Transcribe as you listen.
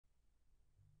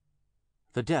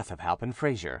The Death of Halpin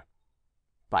Frayser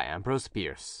by Ambrose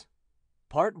Bierce.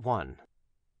 Part 1.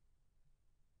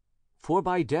 For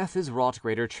by death is wrought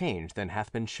greater change than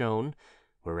hath been shown,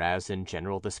 whereas in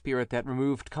general the spirit that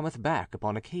removed cometh back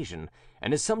upon occasion,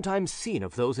 and is sometimes seen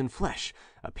of those in flesh,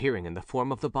 appearing in the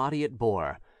form of the body it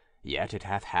bore. Yet it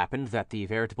hath happened that the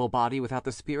veritable body without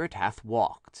the spirit hath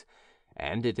walked.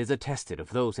 And it is attested of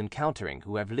those encountering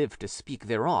who have lived to speak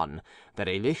thereon, that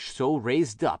a lish so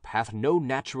raised up hath no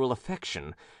natural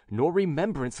affection, nor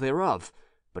remembrance thereof,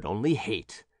 but only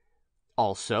hate.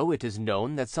 Also it is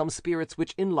known that some spirits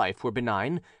which in life were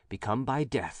benign become by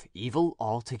death evil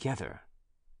altogether.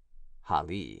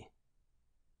 Halpin.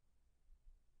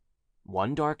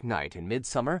 One dark night in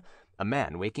midsummer, a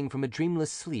man waking from a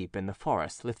dreamless sleep in the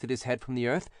forest lifted his head from the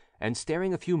earth, and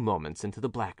staring a few moments into the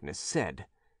blackness, said,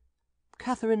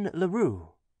 "Catherine Larue."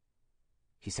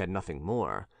 He said nothing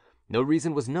more. No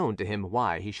reason was known to him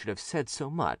why he should have said so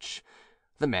much.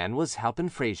 The man was Halpin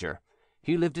Frayser.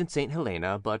 He lived in St.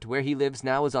 Helena, but where he lives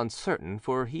now is uncertain,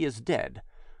 for he is dead.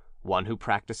 One who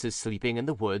practices sleeping in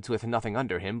the woods with nothing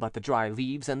under him but the dry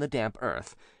leaves and the damp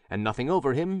earth, and nothing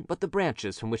over him but the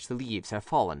branches from which the leaves have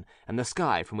fallen and the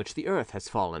sky from which the earth has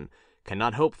fallen,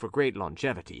 cannot hope for great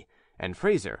longevity, and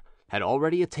Frayser had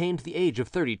already attained the age of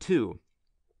 32.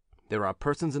 There are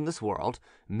persons in this world,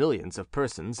 millions of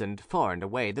persons, and far and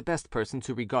away the best persons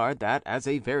who regard that as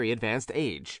a very advanced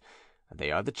age. They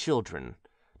are the children.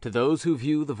 To those who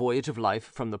view the voyage of life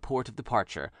from the port of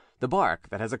departure, the bark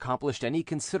that has accomplished any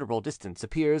considerable distance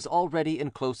appears already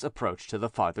in close approach to the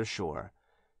farther shore.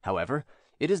 However,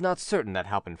 it is not certain that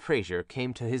Halpin Frayser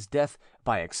came to his death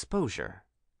by exposure.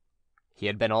 He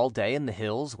had been all day in the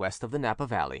hills west of the Napa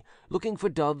Valley, looking for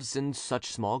doves and such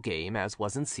small game as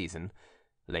was in season.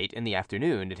 Late in the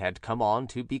afternoon it had come on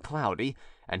to be cloudy,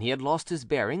 and he had lost his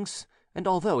bearings, and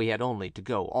although he had only to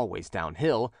go always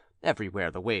downhill,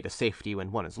 everywhere the way to safety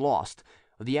when one is lost,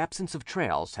 the absence of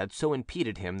trails had so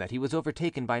impeded him that he was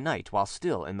overtaken by night while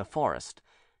still in the forest.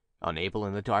 Unable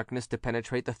in the darkness to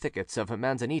penetrate the thickets of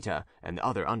manzanita and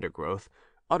other undergrowth,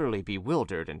 utterly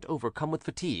bewildered and overcome with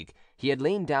fatigue, he had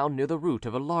lain down near the root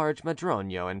of a large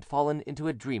madroño and fallen into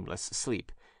a dreamless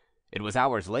sleep. It was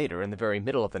hours later, in the very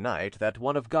middle of the night, that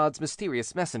one of God's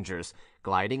mysterious messengers,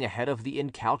 gliding ahead of the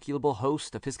incalculable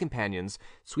host of his companions,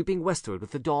 sweeping westward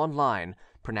with the dawn line,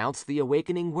 pronounced the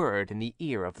awakening word in the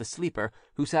ear of the sleeper,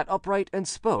 who sat upright and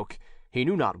spoke, he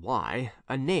knew not why,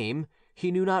 a name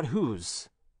he knew not whose.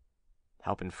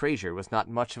 Halpin Frayser was not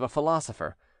much of a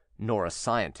philosopher, nor a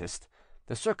scientist.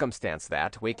 The circumstance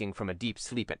that, waking from a deep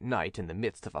sleep at night in the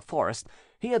midst of a forest,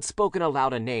 he had spoken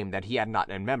aloud a name that he had not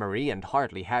in memory and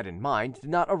hardly had in mind did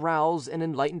not arouse an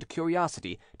enlightened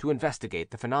curiosity to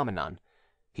investigate the phenomenon.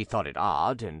 He thought it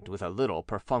odd, and with a little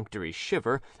perfunctory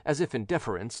shiver, as if in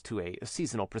deference to a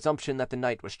seasonal presumption that the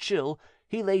night was chill,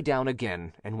 he lay down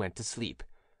again and went to sleep.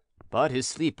 But his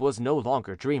sleep was no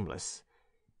longer dreamless.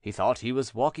 He thought he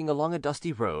was walking along a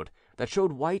dusty road that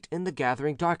showed white in the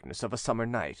gathering darkness of a summer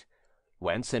night.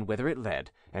 Whence and whither it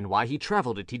led, and why he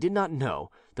travelled it, he did not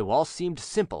know, though all seemed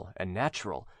simple and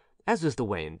natural, as is the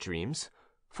way in dreams.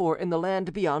 For in the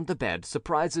land beyond the bed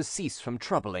surprises cease from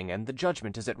troubling, and the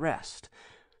judgment is at rest.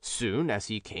 Soon as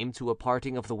he came to a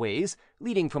parting of the ways,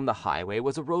 leading from the highway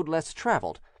was a road less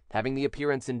travelled, having the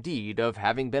appearance indeed of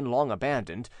having been long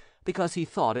abandoned, because he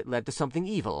thought it led to something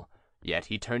evil. Yet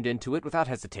he turned into it without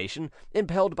hesitation,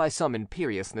 impelled by some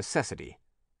imperious necessity.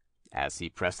 As he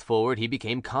pressed forward, he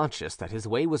became conscious that his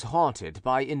way was haunted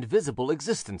by invisible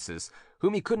existences,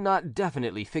 whom he could not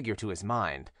definitely figure to his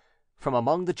mind. From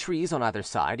among the trees on either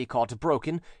side he caught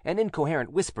broken and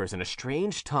incoherent whispers in a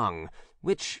strange tongue,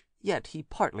 which yet he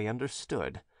partly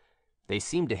understood. They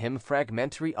seemed to him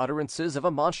fragmentary utterances of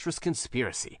a monstrous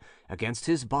conspiracy against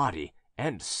his body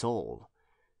and soul.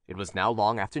 It was now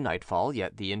long after nightfall,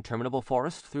 yet the interminable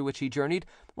forest through which he journeyed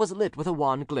was lit with a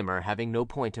wan glimmer having no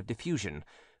point of diffusion,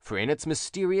 for in its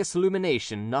mysterious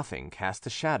illumination nothing cast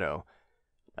a shadow.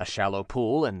 A shallow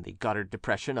pool in the guttered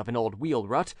depression of an old wheel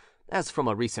rut, as from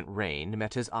a recent rain,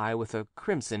 met his eye with a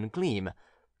crimson gleam.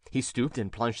 He stooped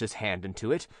and plunged his hand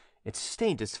into it. It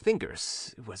stained his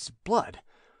fingers. It was blood.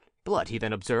 Blood, he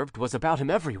then observed, was about him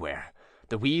everywhere.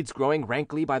 The weeds growing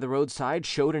rankly by the roadside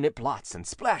showed in it blots and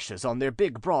splashes on their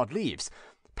big broad leaves.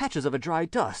 Patches of a dry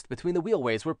dust between the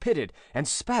wheelways were pitted and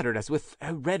spattered as with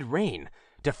a red rain.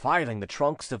 Defiling the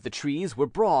trunks of the trees were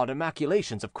broad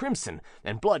maculations of crimson,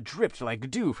 and blood dripped like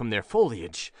dew from their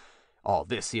foliage. All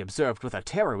this he observed with a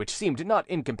terror which seemed not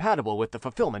incompatible with the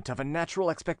fulfilment of a natural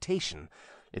expectation.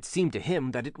 It seemed to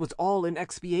him that it was all in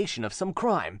expiation of some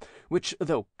crime, which,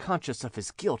 though conscious of his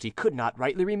guilt, he could not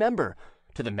rightly remember.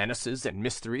 To the menaces and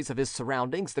mysteries of his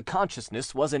surroundings, the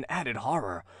consciousness was an added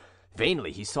horror.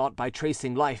 Vainly he sought by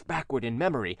tracing life backward in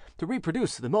memory to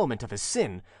reproduce the moment of his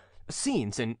sin.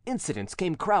 Scenes and incidents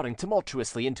came crowding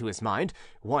tumultuously into his mind,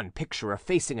 one picture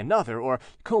effacing another or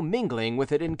commingling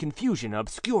with it in confusion and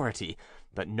obscurity,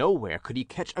 but nowhere could he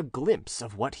catch a glimpse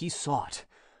of what he sought.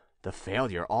 The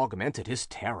failure augmented his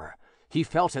terror. He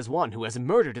felt as one who has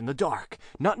murdered in the dark,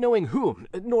 not knowing whom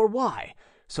nor why.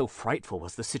 So frightful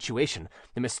was the situation,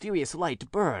 the mysterious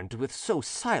light burned with so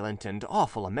silent and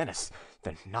awful a menace,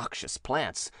 the noxious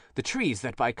plants, the trees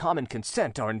that by common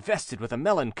consent are invested with a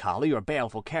melancholy or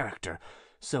baleful character,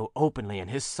 so openly in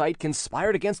his sight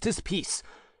conspired against his peace.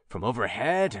 From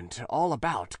overhead and all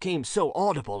about came so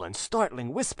audible and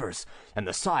startling whispers, and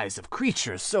the sighs of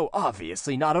creatures so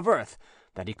obviously not of earth,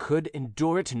 that he could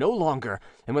endure it no longer,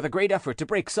 and with a great effort to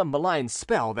break some malign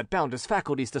spell that bound his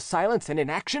faculties to silence and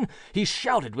inaction, he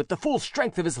shouted with the full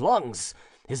strength of his lungs.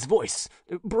 His voice,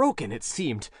 broken it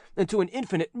seemed, into an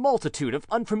infinite multitude of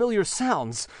unfamiliar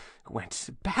sounds,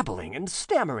 went babbling and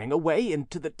stammering away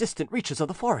into the distant reaches of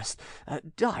the forest,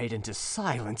 died into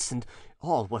silence, and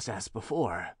all was as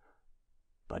before.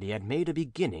 But he had made a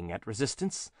beginning at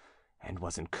resistance, and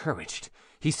was encouraged.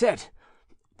 He said,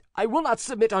 "I will not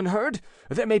submit unheard.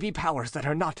 There may be powers that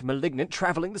are not malignant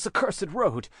traveling this accursed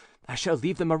road. I shall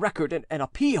leave them a record and an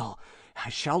appeal. I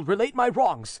shall relate my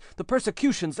wrongs, the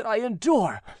persecutions that I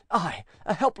endure. I,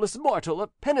 a helpless mortal, a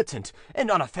penitent, an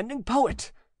unoffending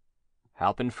poet."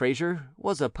 Halpin Frayser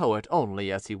was a poet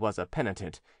only as he was a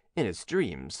penitent in his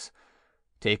dreams.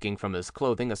 Taking from his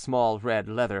clothing a small red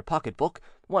leather pocket-book,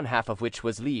 one half of which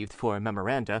was leaved for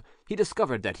memoranda, he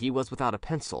discovered that he was without a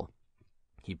pencil.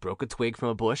 He broke a twig from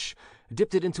a bush,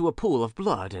 dipped it into a pool of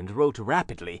blood, and wrote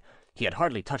rapidly. He had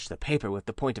hardly touched the paper with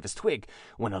the point of his twig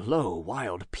when a low,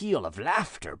 wild peal of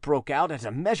laughter broke out at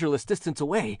a measureless distance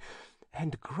away,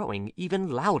 and growing even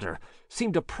louder,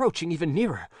 seemed approaching even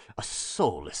nearer, a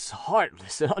soulless,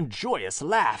 heartless, and unjoyous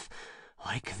laugh,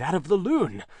 like that of the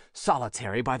loon,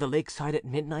 solitary by the lakeside at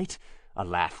midnight, a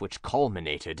laugh which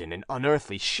culminated in an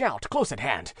unearthly shout close at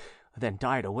hand, then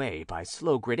died away by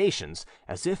slow gradations,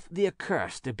 as if the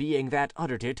accursed being that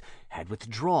uttered it had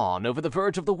withdrawn over the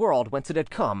verge of the world whence it had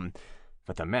come.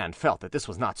 But the man felt that this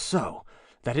was not so,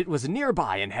 that it was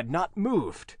nearby and had not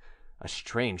moved. A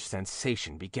strange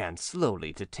sensation began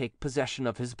slowly to take possession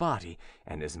of his body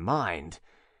and his mind.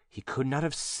 He could not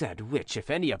have said which, if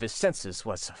any, of his senses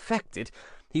was affected.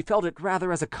 He felt it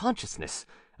rather as a consciousness,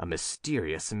 a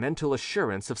mysterious mental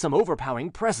assurance of some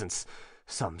overpowering presence,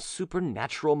 some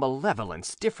supernatural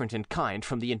malevolence different in kind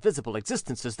from the invisible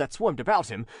existences that swarmed about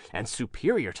him, and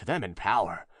superior to them in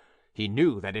power. He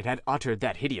knew that it had uttered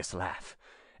that hideous laugh,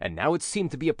 and now it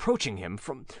seemed to be approaching him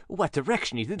from what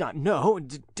direction he did not know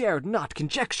and dared not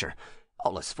conjecture.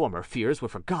 All his former fears were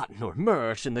forgotten or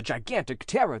merged in the gigantic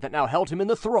terror that now held him in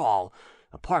the thrall.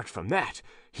 Apart from that,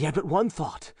 he had but one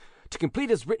thought: to complete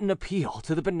his written appeal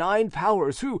to the benign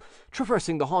powers who,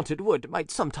 traversing the haunted wood, might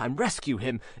sometime rescue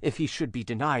him if he should be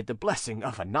denied the blessing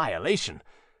of annihilation.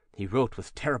 He wrote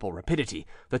with terrible rapidity,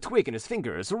 the twig in his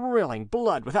fingers rilling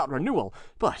blood without renewal,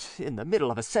 but in the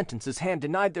middle of a sentence his hand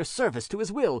denied their service to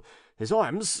his will, his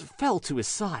arms fell to his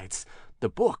sides, the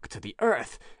book to the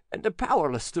earth, and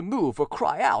powerless to move or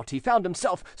cry out, he found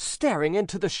himself staring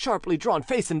into the sharply drawn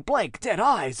face and blank, dead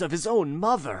eyes of his own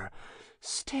mother,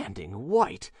 standing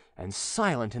white and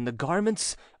silent in the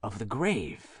garments of the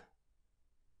grave.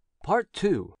 Part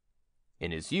 2.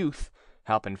 In his youth,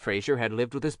 Halpin Frayser had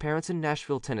lived with his parents in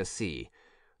Nashville, Tennessee.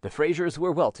 The Fraysers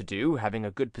were well-to-do, having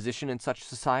a good position in such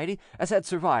society as had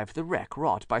survived the wreck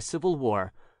wrought by civil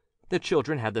war. The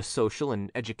children had the social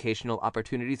and educational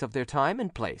opportunities of their time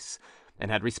and place, and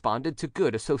had responded to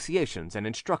good associations and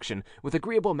instruction with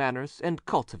agreeable manners and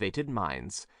cultivated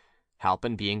minds.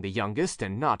 Halpin, being the youngest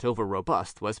and not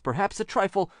over-robust, was perhaps a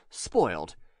trifle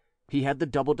spoiled. He had the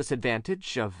double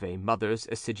disadvantage of a mother's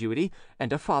assiduity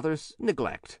and a father's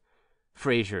neglect.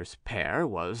 Frayser's père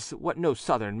was, what no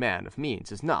Southern man of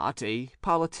means is not, a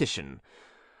politician.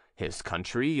 His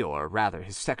country, or rather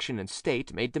his section and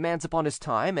state, made demands upon his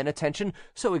time and attention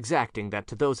so exacting that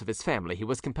to those of his family he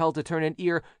was compelled to turn an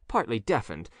ear partly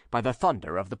deafened by the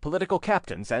thunder of the political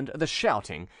captains and the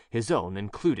shouting, his own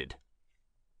included.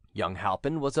 Young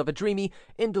Halpin was of a dreamy,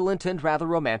 indolent, and rather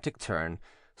romantic turn,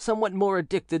 somewhat more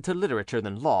addicted to literature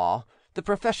than law, the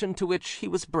profession to which he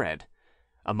was bred.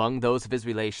 Among those of his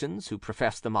relations who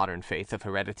professed the modern faith of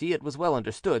heredity, it was well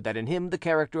understood that in him the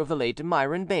character of the late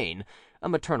Myron Bayne, a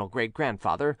maternal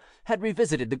great-grandfather, had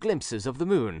revisited the glimpses of the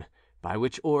moon, by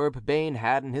which orb Bayne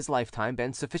had in his lifetime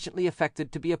been sufficiently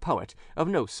affected to be a poet of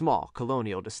no small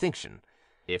colonial distinction.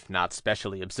 If not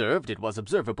specially observed, it was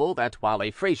observable that while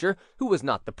a Frayser, who was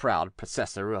not the proud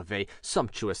possessor of a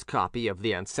sumptuous copy of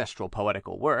the ancestral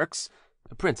poetical works,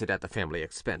 printed at the family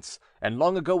expense, and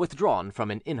long ago withdrawn from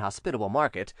an inhospitable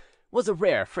market, was a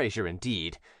rare Frayser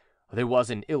indeed, there was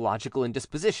an illogical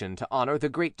indisposition to honour the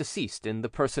great deceased in the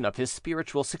person of his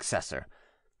spiritual successor.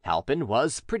 Halpin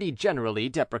was pretty generally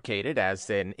deprecated as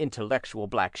an intellectual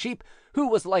black sheep who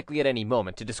was likely at any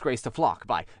moment to disgrace the flock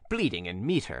by bleating in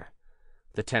metre.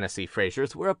 The Tennessee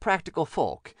Fraysers were a practical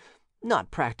folk,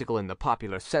 not practical in the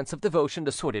popular sense of devotion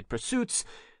to sordid pursuits,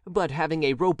 but having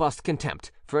a robust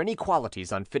contempt for any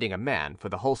qualities unfitting a man for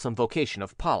the wholesome vocation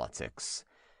of politics.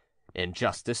 In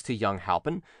justice to young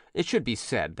Halpin, it should be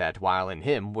said that while in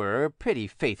him were pretty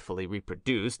faithfully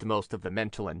reproduced most of the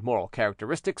mental and moral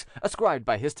characteristics ascribed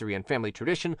by history and family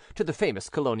tradition to the famous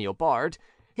colonial bard,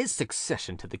 his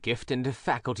succession to the gift and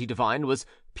faculty divine was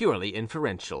purely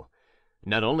inferential.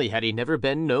 Not only had he never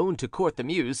been known to court the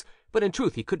muse, but in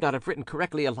truth he could not have written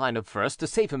correctly a line of verse to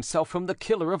save himself from the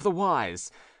killer of the wise.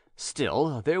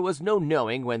 Still, there was no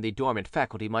knowing when the dormant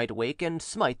faculty might wake and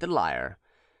smite the lyre.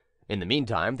 In the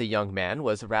meantime, the young man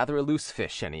was rather a loose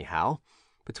fish, anyhow.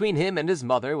 Between him and his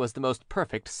mother was the most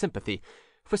perfect sympathy,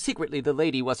 for secretly the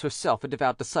lady was herself a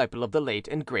devout disciple of the late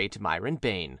and great Myron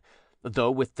Bayne, though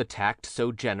with the tact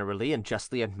so generally and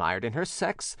justly admired in her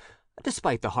sex,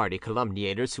 despite the hardy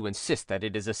calumniators who insist that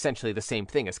it is essentially the same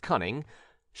thing as cunning,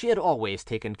 she had always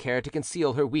taken care to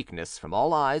conceal her weakness from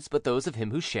all eyes but those of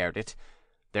him who shared it.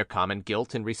 Their common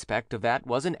guilt in respect of that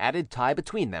was an added tie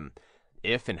between them.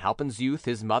 If in Halpin's youth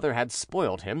his mother had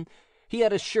spoiled him, he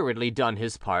had assuredly done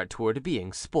his part toward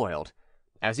being spoiled.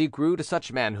 As he grew to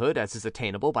such manhood as is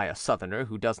attainable by a Southerner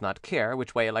who does not care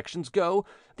which way elections go,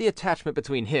 the attachment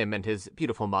between him and his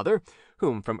beautiful mother,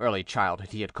 whom from early childhood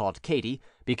he had called Katy,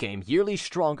 became yearly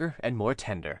stronger and more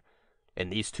tender. In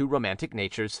these two romantic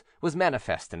natures was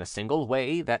manifest in a single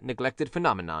way that neglected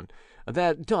phenomenon,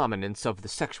 that dominance of the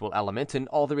sexual element in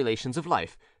all the relations of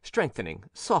life, strengthening,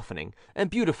 softening, and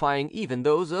beautifying even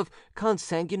those of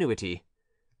consanguinity.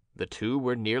 The two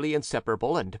were nearly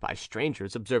inseparable, and by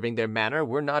strangers observing their manner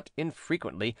were not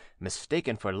infrequently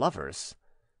mistaken for lovers.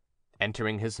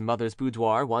 Entering his mother's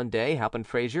boudoir one day, Halpin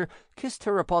Frayser kissed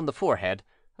her upon the forehead,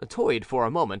 toyed for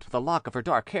a moment with a lock of her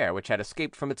dark hair which had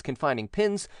escaped from its confining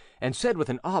pins, and said with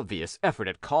an obvious effort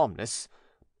at calmness,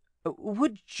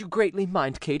 "Would you greatly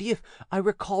mind, Katy, if I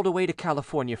were called away to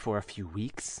California for a few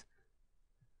weeks?"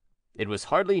 It was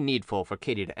hardly needful for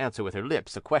Katy to answer with her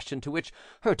lips a question to which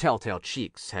her telltale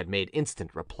cheeks had made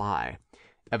instant reply.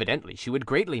 Evidently she would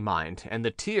greatly mind, and the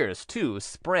tears, too,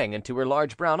 sprang into her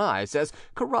large brown eyes as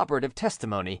corroborative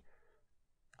testimony.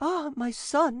 "Ah, my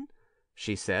son,"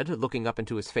 she said, looking up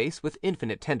into his face with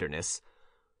infinite tenderness,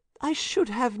 "I should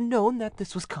have known that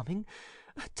this was coming.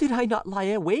 Did I not lie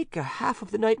awake a half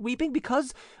of the night weeping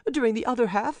because, during the other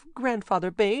half,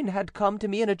 Grandfather Bayne had come to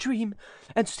me in a dream,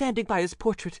 and standing by his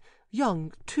portrait,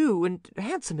 young, too, and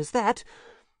handsome as that,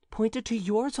 pointed to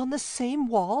yours on the same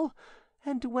wall,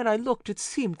 and when I looked it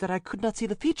seemed that I could not see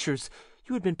the features.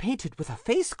 You had been painted with a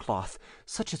face-cloth,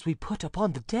 such as we put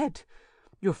upon the dead.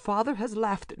 Your father has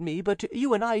laughed at me, but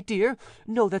you and I, dear,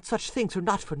 know that such things are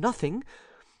not for nothing.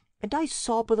 And I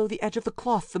saw below the edge of the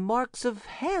cloth the marks of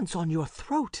hands on your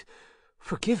throat.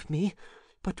 Forgive me,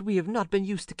 but we have not been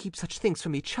used to keep such things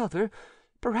from each other.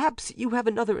 Perhaps you have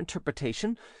another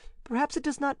interpretation. Perhaps it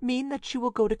does not mean that you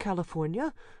will go to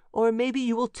California, or maybe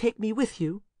you will take me with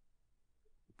you."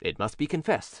 It must be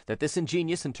confessed that this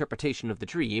ingenious interpretation of the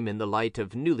dream in the light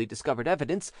of newly discovered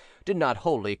evidence did not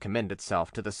wholly commend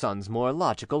itself to the son's more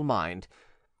logical mind.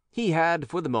 He had,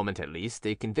 for the moment at least,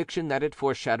 a conviction that it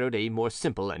foreshadowed a more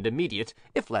simple and immediate,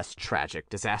 if less tragic,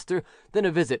 disaster than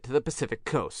a visit to the Pacific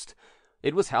coast.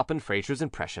 It was Halpin Frayser's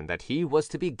impression that he was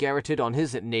to be garroted on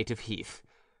his native heath.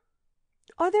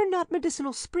 "Are there not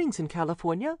medicinal springs in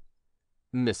California?"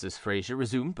 Mrs. Frayser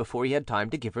resumed before he had time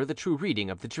to give her the true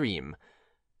reading of the dream.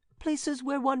 "Places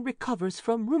where one recovers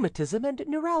from rheumatism and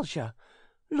neuralgia.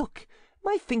 Look,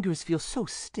 my fingers feel so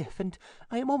stiff, and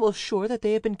I am almost sure that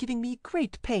they have been giving me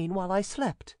great pain while I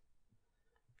slept."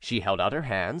 She held out her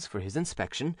hands for his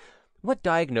inspection. What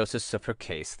diagnosis of her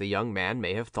case the young man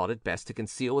may have thought it best to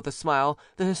conceal with a smile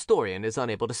the historian is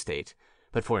unable to state,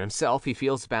 but for himself he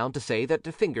feels bound to say that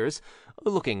the fingers,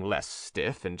 looking less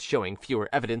stiff and showing fewer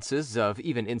evidences of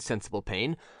even insensible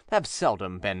pain, have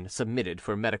seldom been submitted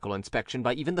for medical inspection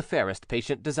by even the fairest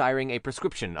patient desiring a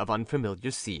prescription of unfamiliar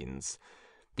scenes.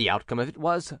 The outcome of it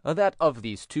was that of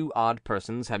these two odd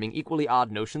persons having equally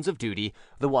odd notions of duty,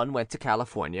 the one went to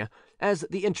California, as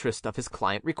the interest of his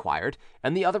client required,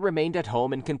 and the other remained at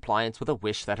home in compliance with a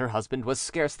wish that her husband was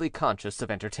scarcely conscious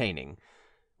of entertaining.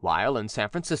 While in San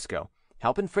Francisco,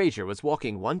 Halpin Frayser was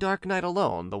walking one dark night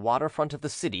alone the waterfront of the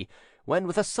city, when,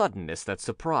 with a suddenness that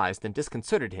surprised and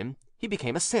disconcerted him, he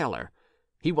became a sailor.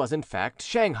 He was, in fact,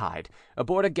 shanghaied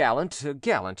aboard a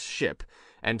gallant ship,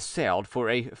 and sailed for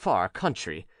a far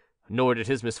country. Nor did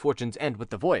his misfortunes end with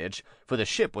the voyage, for the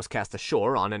ship was cast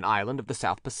ashore on an island of the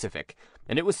South Pacific,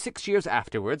 and it was 6 years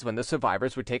afterwards when the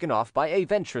survivors were taken off by a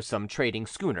venturesome trading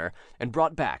schooner and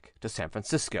brought back to San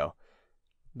Francisco.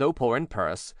 Though poor in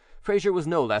purse, Frayser was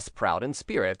no less proud in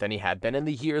spirit than he had been in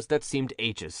the years that seemed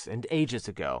ages and ages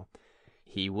ago.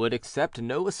 He would accept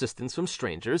no assistance from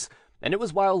strangers, and it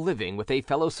was while living with a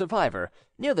fellow survivor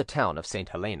near the town of St.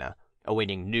 Helena,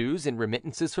 awaiting news and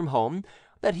remittances from home,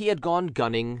 that he had gone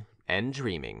gunning and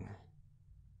dreaming.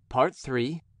 Part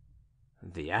 3.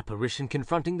 The apparition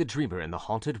confronting the dreamer in the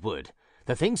haunted wood.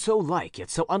 The thing so like yet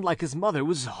so unlike his mother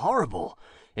was horrible.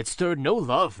 It stirred no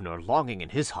love nor longing in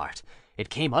his heart. It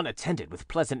came unattended with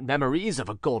pleasant memories of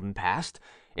a golden past,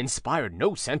 inspired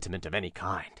no sentiment of any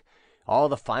kind. All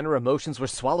the finer emotions were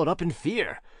swallowed up in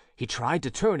fear. He tried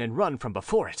to turn and run from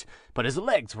before it, but his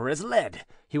legs were as lead.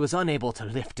 He was unable to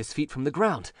lift his feet from the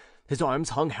ground. His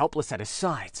arms hung helpless at his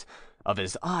sides. Of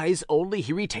his eyes only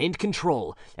he retained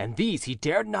control, and these he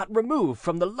dared not remove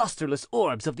from the lustreless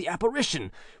orbs of the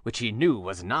apparition, which he knew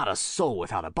was not a soul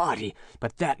without a body,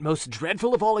 but that most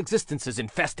dreadful of all existences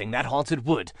infesting that haunted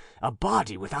wood, a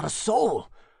body without a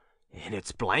soul. In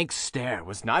its blank stare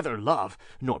was neither love,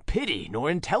 nor pity, nor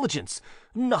intelligence,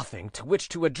 nothing to which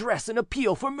to address an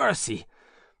appeal for mercy.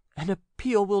 An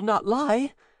appeal will not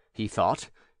lie, he thought,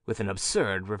 with an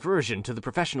absurd reversion to the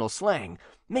professional slang,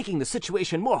 making the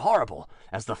situation more horrible,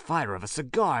 as the fire of a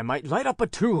cigar might light up a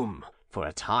tomb. For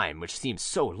a time which seemed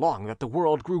so long that the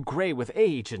world grew grey with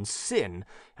age and sin,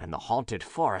 and the haunted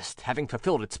forest, having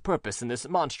fulfilled its purpose in this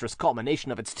monstrous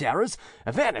culmination of its terrors,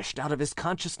 vanished out of his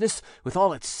consciousness with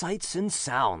all its sights and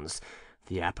sounds.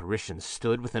 The apparition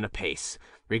stood within a pace,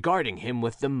 regarding him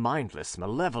with the mindless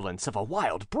malevolence of a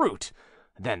wild brute,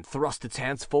 then thrust its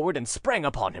hands forward and sprang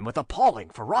upon him with appalling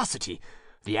ferocity.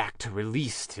 The act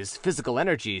released his physical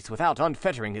energies without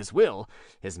unfettering his will.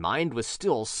 His mind was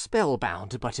still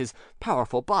spellbound, but his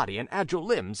powerful body and agile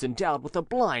limbs, endowed with a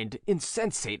blind,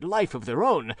 insensate life of their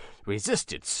own,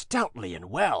 resisted stoutly and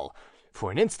well.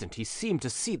 For an instant he seemed to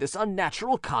see this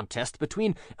unnatural contest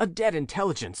between a dead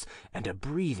intelligence and a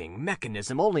breathing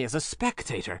mechanism only as a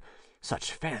spectator.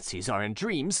 Such fancies are in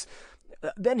dreams.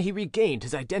 Then he regained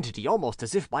his identity almost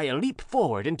as if by a leap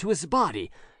forward into his body,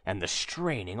 and the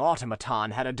straining automaton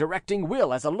had a directing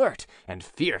will as alert and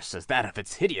fierce as that of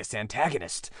its hideous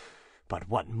antagonist. But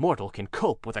what mortal can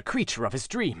cope with a creature of his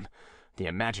dream? The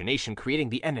imagination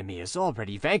creating the enemy is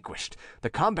already vanquished.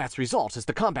 The combat's result is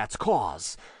the combat's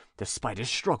cause. Despite his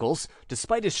struggles,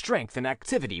 despite his strength and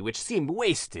activity which seemed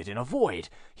wasted in a void,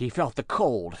 he felt the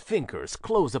cold fingers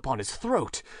close upon his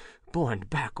throat. Borne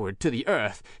backward to the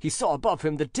earth, he saw above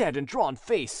him the dead and drawn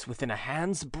face within a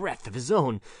hand's breadth of his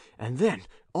own, and then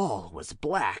all was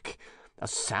black. A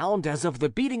sound as of the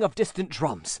beating of distant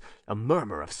drums, a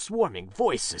murmur of swarming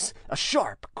voices, a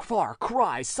sharp, far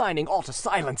cry signing all to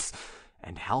silence,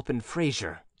 and Halpin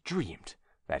Frayser dreamed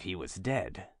that he was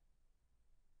dead.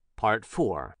 Part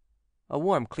 4. A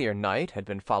warm, clear night had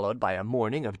been followed by a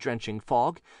morning of drenching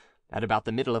fog. At about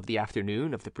the middle of the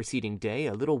afternoon of the preceding day,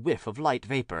 a little whiff of light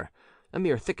vapor, a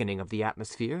mere thickening of the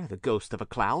atmosphere, the ghost of a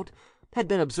cloud, had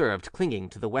been observed clinging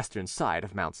to the western side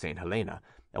of Mount St. Helena,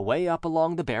 away up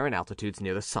along the barren altitudes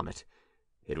near the summit.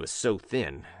 It was so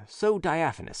thin, so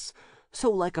diaphanous,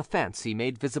 so like a fancy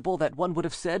made visible that one would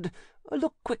have said,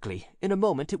 "Look quickly, in a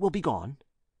moment it will be gone."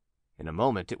 In a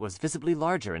moment it was visibly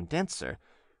larger and denser.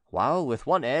 While with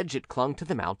one edge it clung to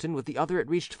the mountain, with the other it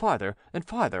reached farther and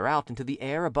farther out into the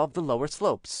air above the lower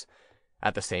slopes.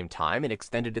 At the same time it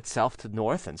extended itself to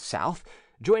north and south,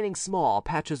 joining small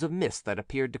patches of mist that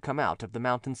appeared to come out of the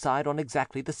mountainside on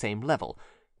exactly the same level,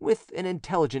 with an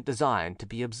intelligent design to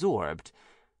be absorbed.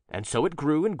 And so it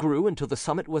grew and grew until the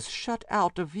summit was shut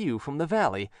out of view from the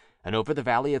valley, and over the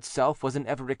valley itself was an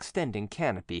ever-extending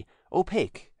canopy,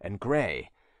 opaque and grey.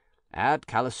 At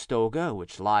Calistoga,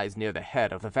 which lies near the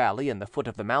head of the valley and the foot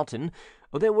of the mountain,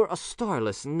 there were a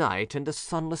starless night and a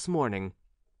sunless morning.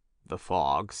 The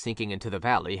fog, sinking into the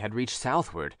valley, had reached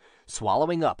southward,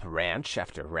 swallowing up ranch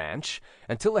after ranch,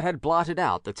 until it had blotted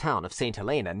out the town of St.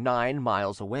 Helena 9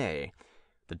 miles away.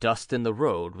 The dust in the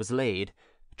road was laid.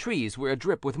 Trees were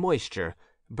adrip with moisture.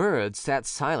 Birds sat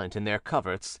silent in their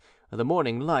coverts. The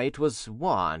morning light was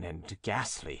wan and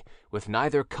ghastly, with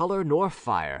neither color nor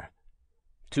fire.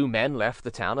 2 men left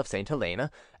the town of St. Helena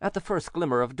at the first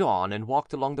glimmer of dawn and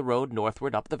walked along the road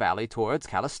northward up the valley towards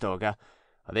Calistoga.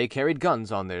 They carried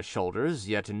guns on their shoulders,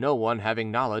 yet no one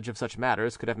having knowledge of such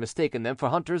matters could have mistaken them for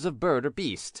hunters of bird or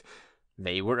beast.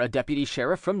 They were a deputy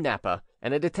sheriff from Napa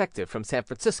and a detective from San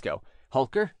Francisco,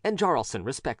 Holker and Jarlson,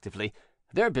 respectively.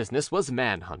 Their business was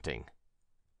man-hunting.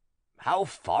 "How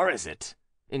far is it?"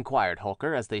 inquired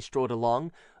Holker as they strode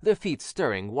along, their feet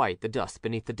stirring white the dust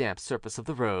beneath the damp surface of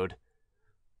the road.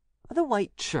 "The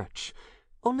White Church.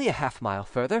 Only a half-mile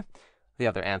further," the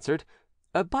other answered.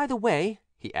 "By the way,"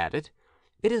 he added,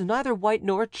 "it is neither white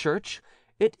nor a church.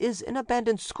 It is an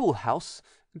abandoned schoolhouse,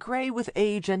 grey with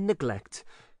age and neglect.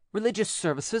 Religious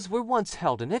services were once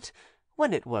held in it,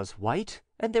 when it was white,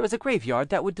 and there is a graveyard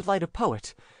that would delight a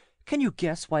poet. Can you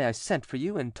guess why I sent for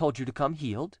you and told you to come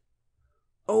healed?"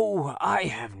 "Oh, I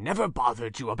have never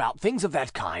bothered you about things of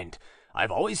that kind.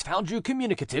 I've always found you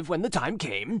communicative when the time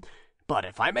came. But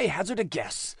if I may hazard a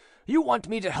guess, you want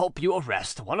me to help you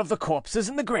arrest one of the corpses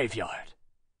in the graveyard."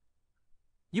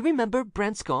 "You remember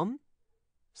Branscombe?"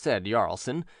 said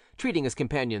Jarlson, treating his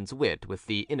companion's wit with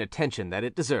the inattention that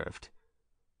it deserved.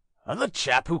 "The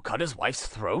chap who cut his wife's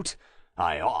throat?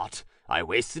 I ought. I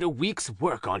wasted a week's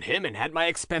work on him and had my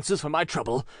expenses for my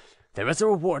trouble. There is a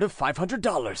reward of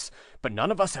 $500, but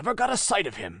none of us ever got a sight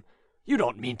of him. You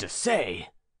don't mean to say—"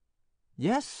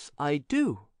 "Yes, I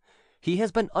do. He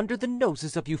has been under the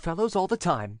noses of you fellows all the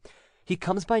time. He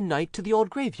comes by night to the old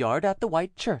graveyard at the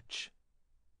White Church."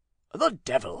 "The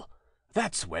devil!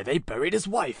 That's where they buried his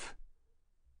wife."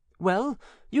 "Well,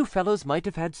 you fellows might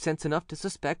have had sense enough to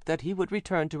suspect that he would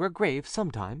return to her grave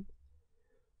sometime."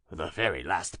 "The very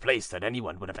last place that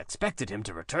anyone would have expected him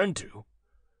to return to."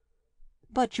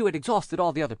 "But you had exhausted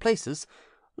all the other places.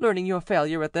 Learning your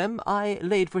failure at them, I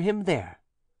laid for him there."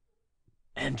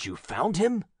 "And you found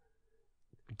him?"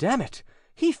 "Damn it,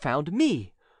 he found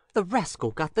me. The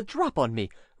rascal got the drop on me,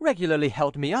 regularly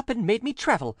held me up and made me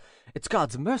travel. It's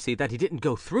God's mercy that he didn't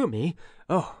go through me.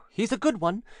 Oh, he's a good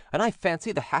one, and I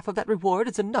fancy the half of that reward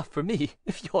is enough for me,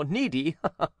 if you're needy."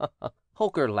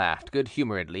 Holker laughed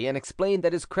good-humouredly and explained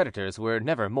that his creditors were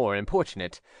never more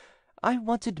importunate. "I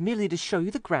wanted merely to show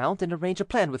you the ground and arrange a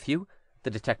plan with you," the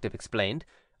detective explained.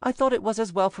 "I thought it was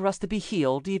as well for us to be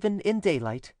healed, even in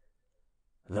daylight."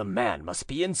 "The man must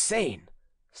be insane,"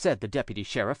 said the deputy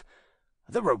sheriff.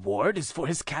 "The reward is for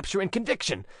his capture and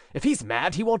conviction. If he's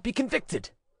mad, he won't be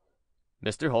convicted."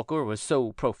 Mr. Holker was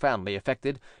so profoundly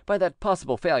affected by that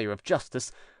possible failure of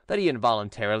justice that he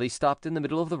involuntarily stopped in the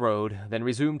middle of the road, then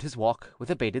resumed his walk with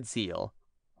abated zeal.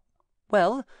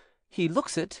 "Well, he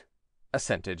looks it,"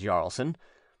 assented Jarlson.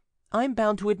 "I'm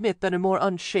bound to admit that a more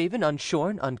unshaven,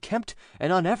 unshorn, unkempt,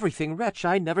 and uneverything wretch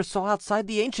I never saw outside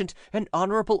the ancient and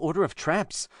honourable order of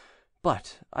tramps.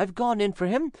 But I've gone in for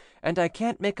him, and I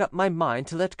can't make up my mind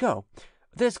to let go.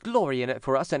 There's glory in it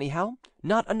for us, anyhow.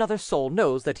 Not another soul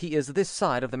knows that he is this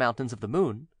side of the Mountains of the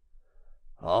Moon."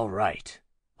 "All right,"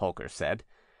 Holker said.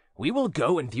 "We will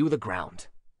go and view the ground."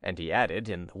 And he added,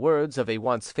 in the words of a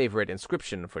once favourite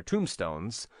inscription for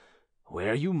tombstones,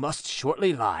 "where you must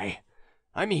shortly lie.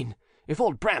 I mean, if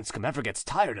old Branscombe ever gets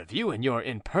tired of you and your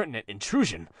impertinent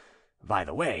intrusion. By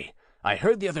the way, I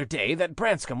heard the other day that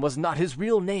Branscombe was not his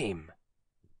real name."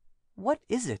 "What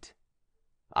is it?"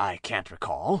 "I can't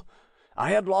recall.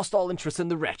 I had lost all interest in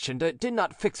the wretch, and it did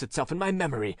not fix itself in my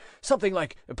memory. Something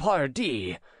like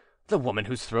Pardee. The woman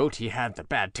whose throat he had the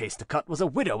bad taste to cut was a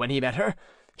widow when he met her.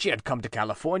 She had come to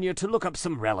California to look up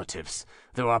some relatives.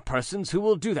 There are persons who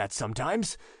will do that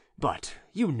sometimes, but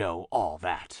you know all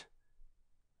that."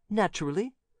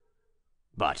 "Naturally."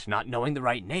 "But not knowing the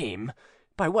right name,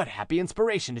 by what happy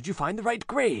inspiration did you find the right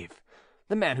grave?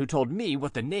 The man who told me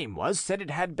what the name was said it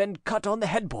had been cut on the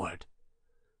headboard."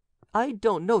 "I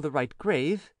don't know the right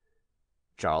grave."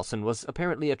 Jarlson was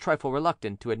apparently a trifle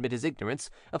reluctant to admit his ignorance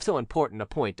of so important a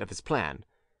point of his plan.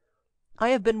 "I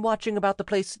have been watching about the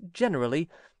place generally.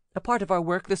 A part of our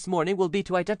work this morning will be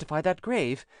to identify that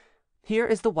grave. Here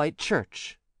is the White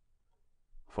Church."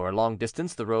 For a long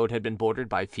distance the road had been bordered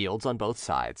by fields on both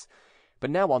sides, but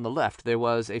now on the left there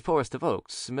was a forest of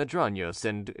oaks, madroños,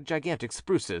 and gigantic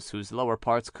spruces whose lower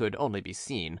parts could only be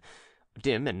seen,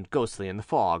 dim and ghostly in the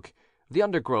fog. The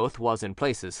undergrowth was in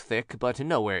places thick, but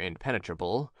nowhere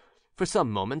impenetrable. For some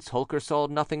moments Holker saw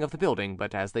nothing of the building,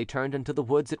 but as they turned into the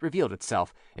woods it revealed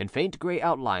itself, in faint grey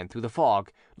outline through the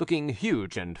fog, looking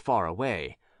huge and far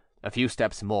away. A few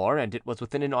steps more, and it was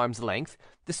within an arm's length,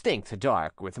 distinct,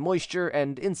 dark with moisture,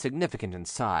 and insignificant in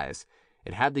size.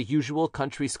 It had the usual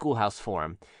country schoolhouse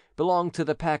form, belonged to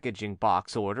the packaging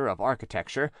box order of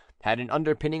architecture, had an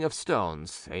underpinning of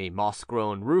stones, a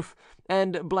moss-grown roof,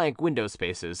 and blank window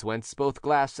spaces whence both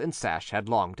glass and sash had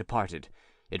long departed.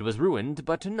 It was ruined,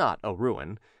 but not a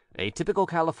ruin. a typical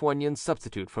Californian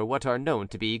substitute for what are known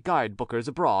to be guide-bookers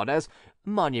abroad as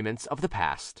monuments of the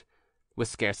past. With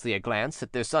scarcely a glance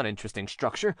at this uninteresting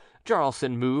structure,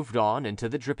 Jarlson moved on into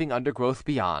the dripping undergrowth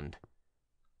beyond.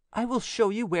 "I will show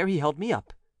you where he held me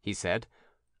up," he said.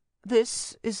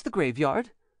 "This is the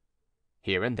graveyard."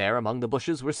 Here and there among the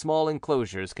bushes were small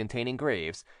enclosures containing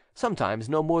graves, sometimes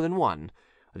no more than one.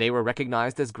 They were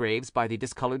recognized as graves by the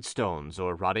discolored stones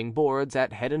or rotting boards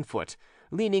at head and foot,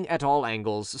 leaning at all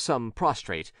angles, some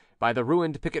prostrate, by the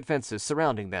ruined picket fences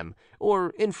surrounding them,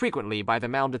 or infrequently by the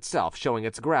mound itself showing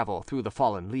its gravel through the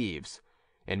fallen leaves.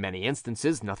 In many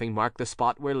instances nothing marked the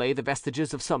spot where lay the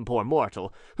vestiges of some poor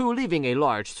mortal, who, leaving a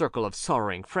large circle of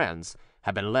sorrowing friends,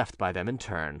 had been left by them in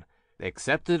turn,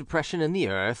 except a depression in the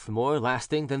earth more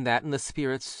lasting than that in the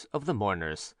spirits of the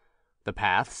mourners. The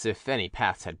paths, if any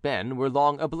paths had been, were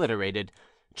long obliterated.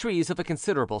 Trees of a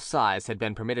considerable size had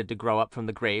been permitted to grow up from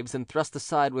the graves and thrust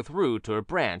aside with root or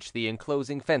branch the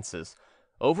enclosing fences.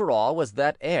 Over all was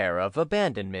that air of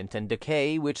abandonment and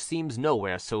decay which seems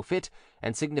nowhere so fit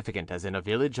and significant as in a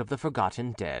village of the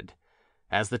forgotten dead.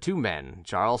 As the two men,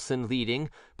 Jarlson leading,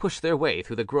 pushed their way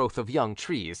through the growth of young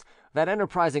trees, that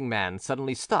enterprising man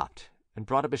suddenly stopped and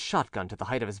brought up his shotgun to the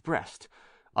height of his breast,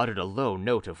 uttered a low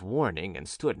note of warning, and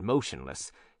stood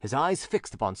motionless, his eyes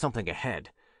fixed upon something ahead.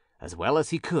 As well as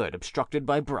he could, obstructed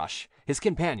by brush, his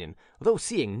companion, though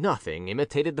seeing nothing,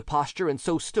 imitated the posture and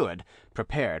so stood,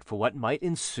 prepared for what might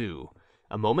ensue.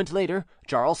 A moment later,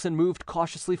 Jarlson moved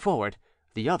cautiously forward,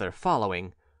 the other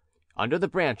following. Under the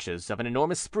branches of an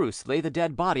enormous spruce lay the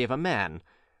dead body of a man.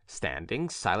 Standing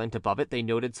silent above it, they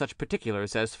noted such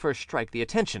particulars as first strike the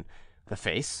attention: the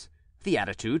face, the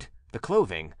attitude, the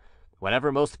clothing,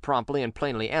 whatever most promptly and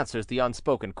plainly answers the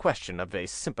unspoken question of a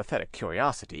sympathetic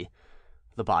curiosity.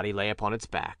 The body lay upon its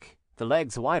back, the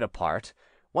legs wide apart.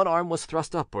 One arm was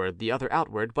thrust upward, the other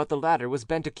outward, but the latter was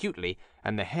bent acutely,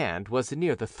 and the hand was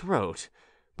near the throat.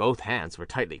 Both hands were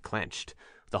tightly clenched.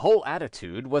 The whole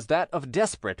attitude was that of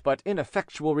desperate but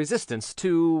ineffectual resistance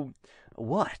to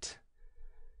what?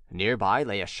 Near by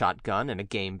lay a shotgun and a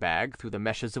game bag, through the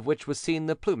meshes of which was seen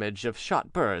the plumage of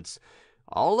shot birds.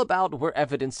 All about were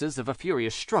evidences of a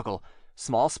furious struggle.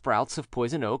 Small sprouts of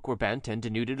poison oak were bent and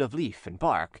denuded of leaf and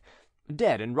bark.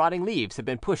 Dead and rotting leaves had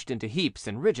been pushed into heaps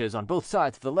and ridges on both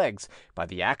sides of the legs by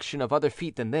the action of other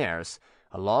feet than theirs.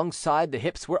 Alongside the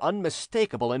hips were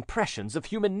unmistakable impressions of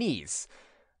human knees.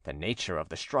 The nature of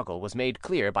the struggle was made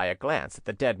clear by a glance at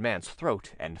the dead man's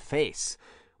throat and face.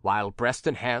 While breast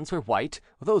and hands were white,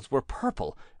 those were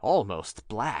purple, almost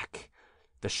black.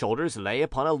 The shoulders lay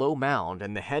upon a low mound,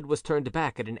 and the head was turned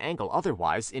back at an angle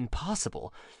otherwise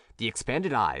impossible, the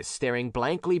expanded eyes staring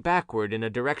blankly backward in a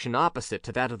direction opposite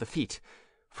to that of the feet.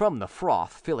 From the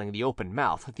froth filling the open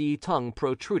mouth the tongue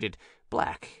protruded,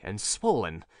 black and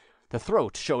swollen. The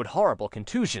throat showed horrible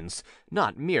contusions,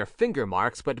 not mere finger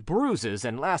marks, but bruises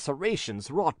and lacerations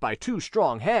wrought by two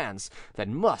strong hands that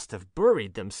must have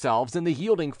buried themselves in the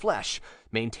yielding flesh,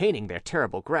 maintaining their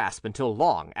terrible grasp until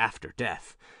long after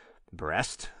death.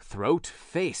 Breast, throat,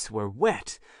 face were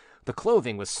wet. The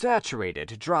clothing was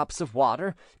saturated. Drops of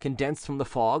water, condensed from the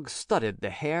fog, studded the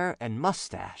hair and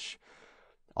mustache.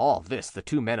 All this the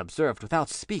two men observed without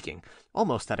speaking,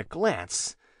 almost at a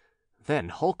glance. Then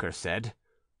Holker said,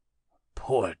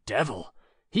 "Poor devil!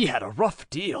 He had a rough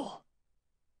deal."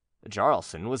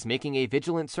 Jarlson was making a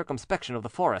vigilant circumspection of the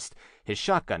forest, his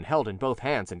shotgun held in both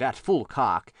hands and at full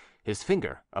cock, his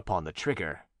finger upon the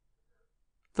trigger.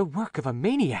 "The work of a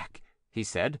maniac," he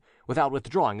said, without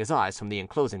withdrawing his eyes from the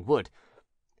enclosing wood.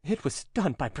 "It was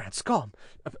done by Branscombe,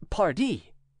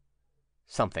 Pardee."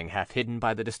 Something half hidden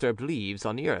by the disturbed leaves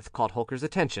on the earth caught Holker's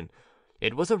attention.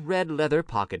 It was a red leather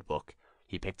pocket-book.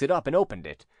 He picked it up and opened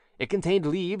it. It contained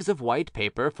leaves of white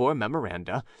paper for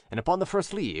memoranda, and upon the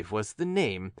first leaf was the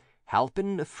name,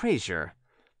 Halpin, Frayser.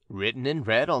 Written in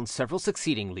red on several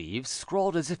succeeding leaves,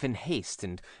 scrawled as if in haste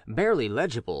and barely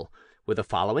legible, were the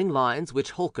following lines,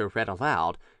 which Holker read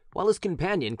aloud, while his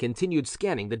companion continued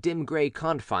scanning the dim gray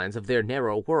confines of their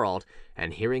narrow world,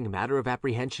 and hearing matter of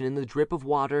apprehension in the drip of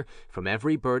water from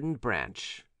every burdened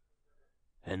branch.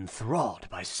 "Enthralled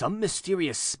by some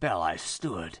mysterious spell I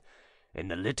stood in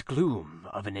the lit gloom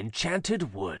of an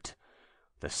enchanted wood.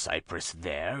 The cypress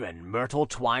there and myrtle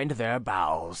twined their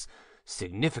boughs,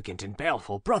 significant in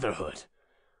baleful brotherhood.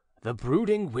 The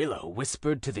brooding willow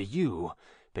whispered to the yew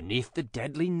beneath the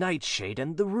deadly nightshade,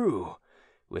 and the rue,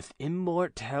 with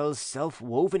immortelles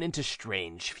self-woven into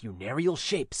strange funereal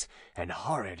shapes and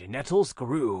horrid nettles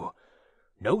grew.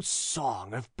 No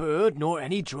song of bird, nor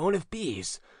any drone of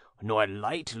bees, nor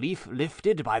light leaf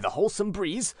lifted by the wholesome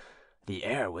breeze, The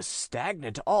air was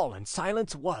stagnant all, and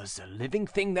silence was a living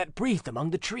thing that breathed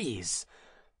among the trees.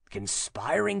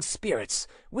 Conspiring spirits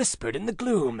whispered in the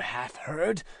gloom, half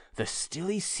heard the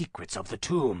stilly secrets of the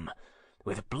tomb.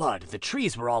 With blood the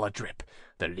trees were all adrip,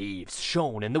 the leaves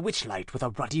shone in the witchlight with a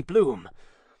ruddy bloom.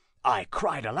 I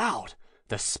cried aloud,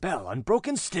 the spell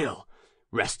unbroken still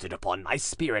rested upon my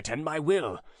spirit and my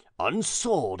will.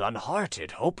 Unsouled,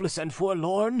 unhearted, hopeless and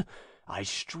forlorn, I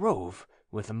strove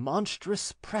with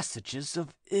monstrous presages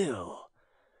of ill.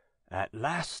 At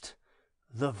last,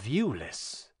 the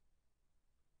viewless.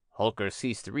 Holker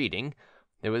ceased reading.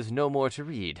 There was no more to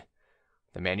read.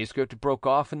 The manuscript broke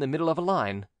off in the middle of a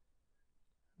line.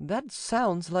 "That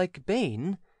sounds like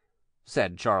Bane,"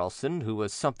 said Jarlson, who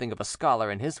was something of a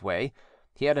scholar in his way.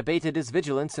 He had abated his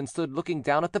vigilance and stood looking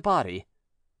down at the body.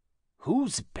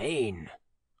 "Who's Bane?"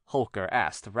 Holker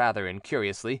asked, rather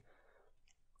incuriously.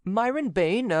 "Myron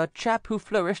Bane, a chap who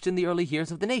flourished in the early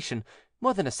years of the nation,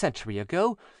 more than a century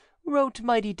ago. Wrote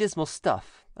mighty dismal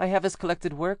stuff. I have his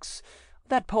collected works.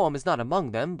 That poem is not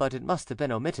among them, but it must have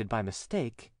been omitted by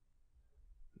mistake."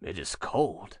 "It is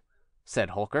cold,"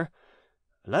 said Holker.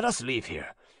 "Let us leave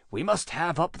here. We must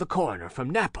have up the coroner from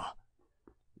Napa."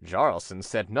 Jarlson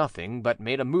said nothing, but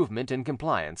made a movement in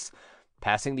compliance.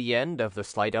 Passing the end of the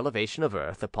slight elevation of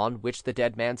earth upon which the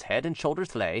dead man's head and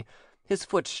shoulders lay, his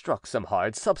foot struck some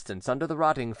hard substance under the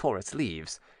rotting forest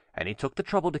leaves, and he took the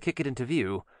trouble to kick it into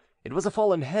view. It was a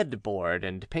fallen headboard,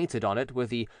 and painted on it were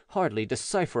the hardly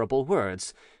decipherable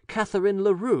words, "Catherine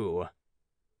Larue."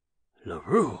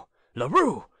 "Larue!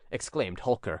 Larue!" exclaimed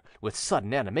Holker, with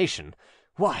sudden animation.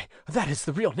 "Why, that is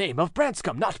the real name of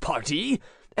Branscombe, not Pardee!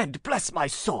 And bless my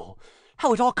soul,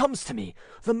 how it all comes to me!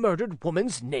 The murdered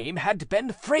woman's name had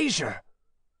been Frayser."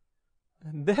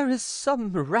 "There is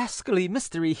some rascally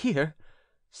mystery here,"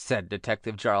 said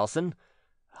Detective Jarlson.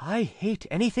 "I hate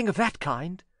anything of that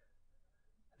kind."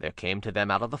 There came to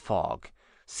them out of the fog,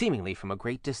 seemingly from a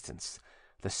great distance,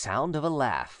 the sound of a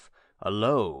laugh, a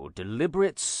low,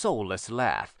 deliberate, soulless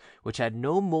laugh, which had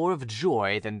no more of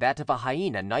joy than that of a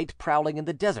hyena night prowling in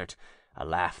the desert, a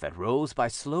laugh that rose by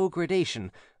slow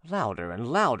gradation, louder and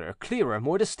louder, clearer,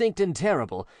 more distinct and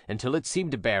terrible, until it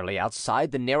seemed barely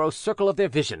outside the narrow circle of their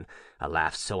vision, a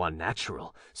laugh so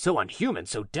unnatural, so unhuman,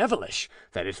 so devilish,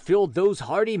 that it filled those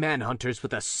hardy man-hunters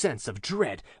with a sense of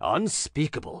dread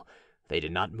unspeakable. They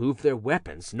did not move their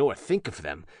weapons, nor think of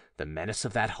them. The menace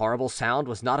of that horrible sound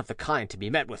was not of the kind to be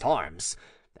met with arms.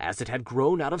 As it had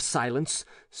grown out of silence,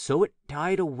 so it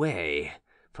died away.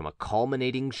 From a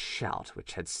culminating shout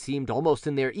which had seemed almost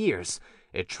in their ears,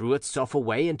 it drew itself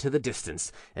away into the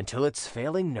distance, until its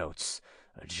failing notes,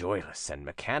 joyless and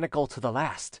mechanical to the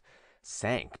last,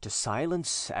 sank to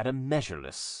silence at a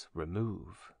measureless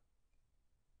remove.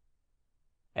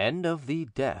 End of the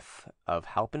Death of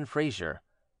Halpin Frayser.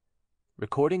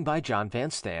 Recording by John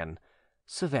Van Stan,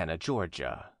 Savannah,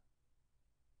 Georgia.